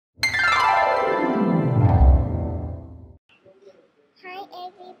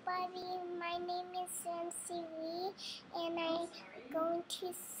everybody, my name is Nancy Lee and I'm going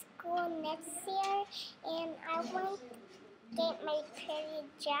to school next year and I want to get my pretty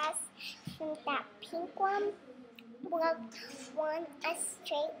dress from that pink one. Well, one a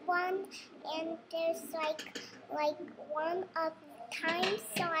straight one and there's like one of time,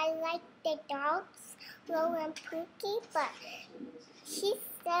 so I like the dogs, Lo and Pookie, but she's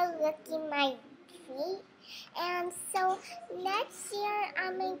still licking my feet. And so next year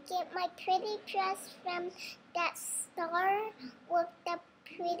I'm gonna get my pretty dress from that store with the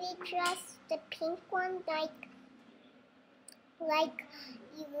pretty dress, the pink one, like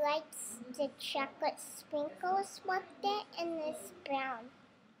you like the chocolate sprinkles with it, and it's brown.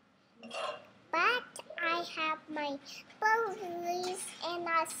 But I have my booties, and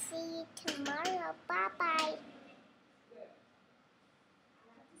I'll see you tomorrow. Bye bye.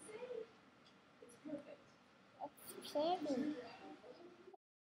 It's pretty.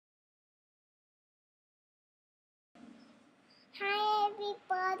 Hi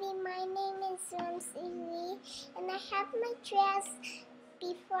everybody, my name is Ramsey Lee and I have my dress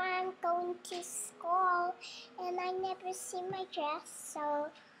before I'm going to school and I never see my dress, so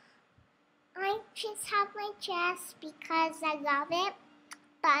I just have my dress because I love it,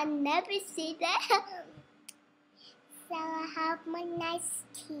 but I never see it. So I have my nice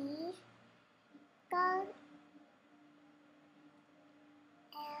tea go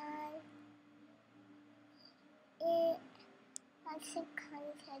and it also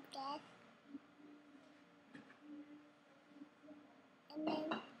comes to death. And then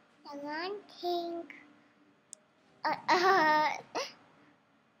the long pink.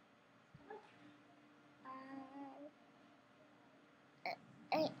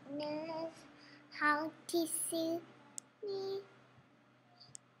 It knows how to see me.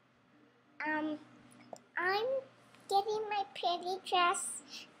 I'm getting my pretty dress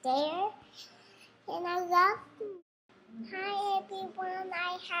there, and I love. Hi everyone,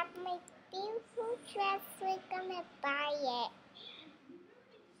 I have my beautiful dress. We're gonna buy it.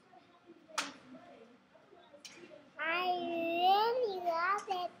 I really love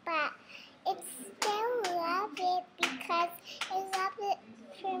it, but it's still love it because I love it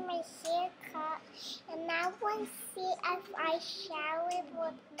for my haircut, and I want to see if I showered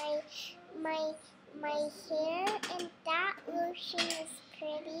with my hair, and that lotion is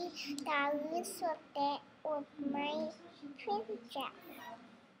pretty. That I use with it with my pretty dress.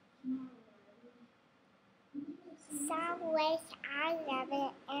 Subways, I love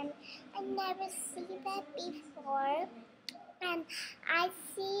it, and I never see that before, and I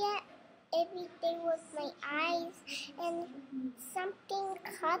see it every day with my eyes, and something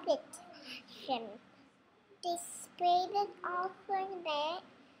colored him. They sprayed it all for that,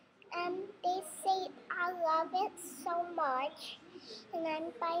 and they say I love it so much, and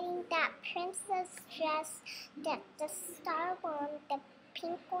I'm buying that princess dress, the star one, the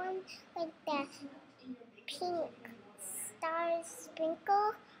pink one, with the pink star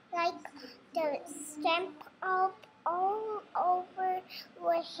sprinkle, like the stamp all over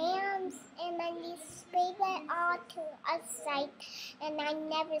your hands, and then you spray that all to a side, and I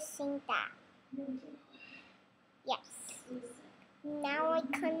never seen that. Yes. Now I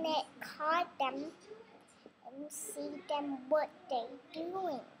connect call them and see them what they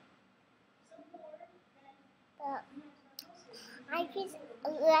doing. But I just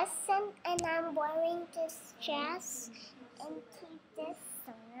listen and I'm wearing this dress into this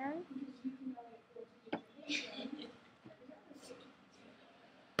song.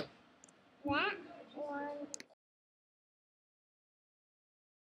 That one